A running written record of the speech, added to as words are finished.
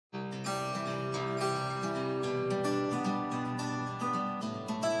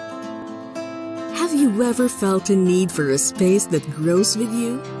Have you ever felt a need for a space that grows with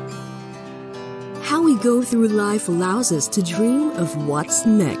you? How we go through life allows us to dream of what's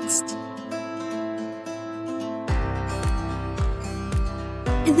next.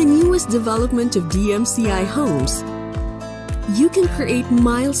 In the newest development of DMCI homes, you can create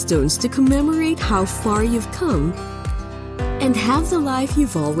milestones to commemorate how far you've come and have the life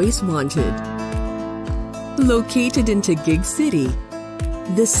you've always wanted. Located in Taguig City,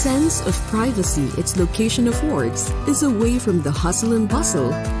 the sense of privacy its location affords is away from the hustle and bustle,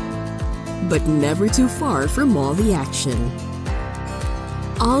 but never too far from all the action.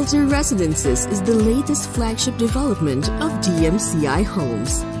 Alder Residences is the latest flagship development of DMCI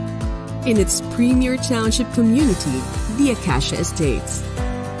homes. In its premier township community, the Acacia Estates,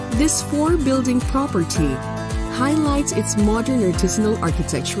 this 4-building property highlights its modern artisanal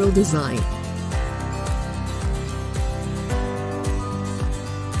architectural design.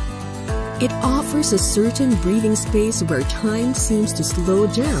 It offers a certain breathing space where time seems to slow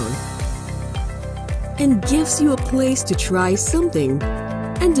down and gives you a place to try something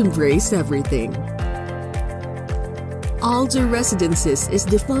and embrace everything. Alder Residences is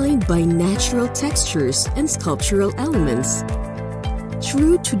defined by natural textures and sculptural elements,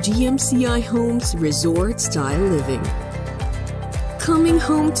 true to DMCI Homes resort-style living. Coming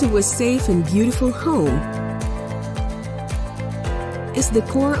home to a safe and beautiful home is the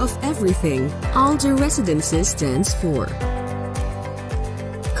core of everything Alder Residences stands for.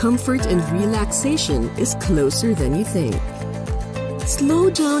 Comfort and relaxation is closer than you think. Slow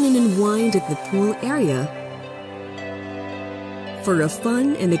down and unwind at the pool area for a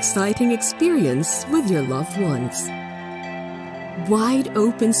fun and exciting experience with your loved ones. Wide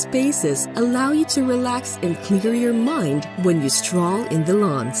open spaces allow you to relax and clear your mind when you stroll in the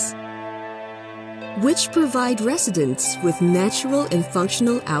lawns, which provide residents with natural and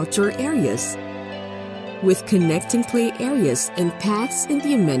functional outdoor areas, with connecting play areas and paths in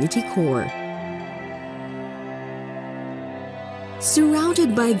the amenity core.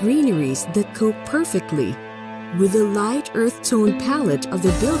 Surrounded by greeneries that cope perfectly with the light earth tone palette of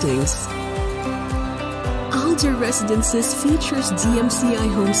the buildings, Alder Residences features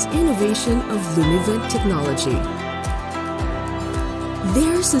DMCI Homes' innovation of Lumivent technology.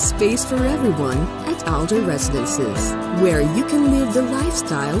 There's a space for everyone at Alder Residences, where you can live the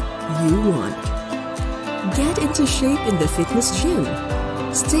lifestyle you want. Get into shape in the fitness gym.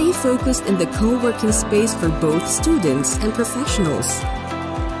 Stay focused in the co-working space for both students and professionals.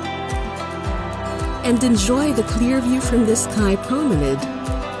 And enjoy the clear view from the Sky Promenade,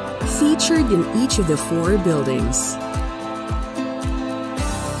 featured in each of the 4 buildings.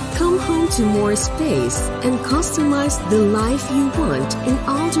 Come home to more space and customize the life you want in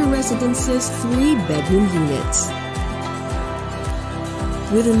Alder Residences' 3-bedroom units.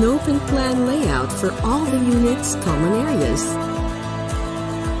 With an open plan layout for all the units' common areas.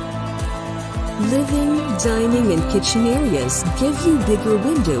 Living, dining, and kitchen areas give you bigger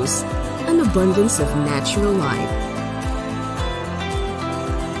windows, an abundance of natural light.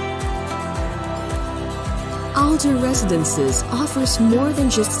 Alder Residences offers more than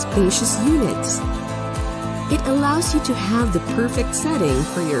just spacious units. It allows you to have the perfect setting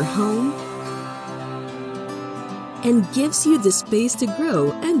for your home and gives you the space to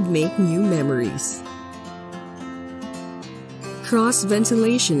grow and make new memories. Cross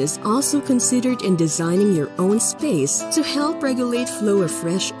ventilation is also considered in designing your own space to help regulate flow of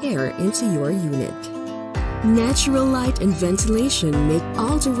fresh air into your unit. Natural light and ventilation make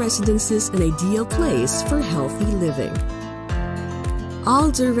Alder Residences an ideal place for healthy living.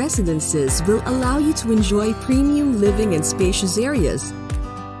 Alder Residences will allow you to enjoy premium living in spacious areas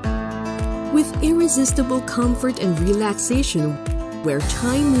with irresistible comfort and relaxation where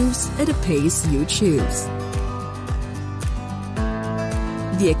time moves at a pace you choose.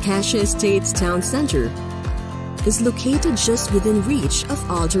 The Acacia Estates Town Center is located just within reach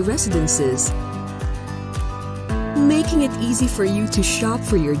of Alder Residences, making it easy for you to shop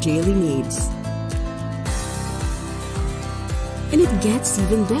for your daily needs. And it gets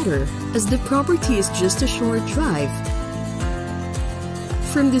even better, as the property is just a short drive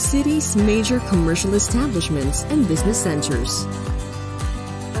from the city's major commercial establishments and business centers,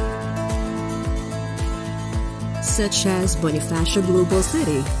 such as Bonifacio Global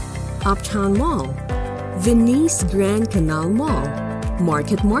City, Uptown Mall, Venice Grand Canal Mall,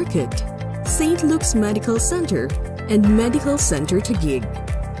 Market, St. Luke's Medical Center, and Medical Center Taguig.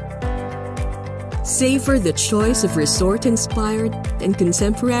 Savor the choice of resort-inspired and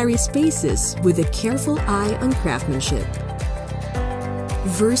contemporary spaces with a careful eye on craftsmanship.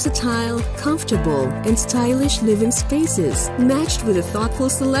 Versatile, comfortable, and stylish living spaces matched with a thoughtful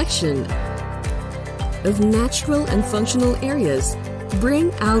selection of natural and functional areas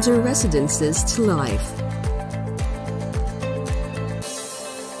bring Alder residences to life.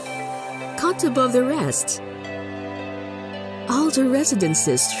 Cut above the rest. Alder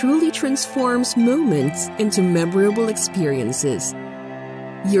residences truly transforms moments into memorable experiences.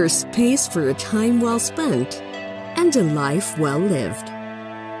 Your space for a time well spent and a life well lived.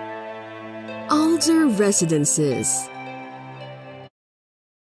 Alder Residences.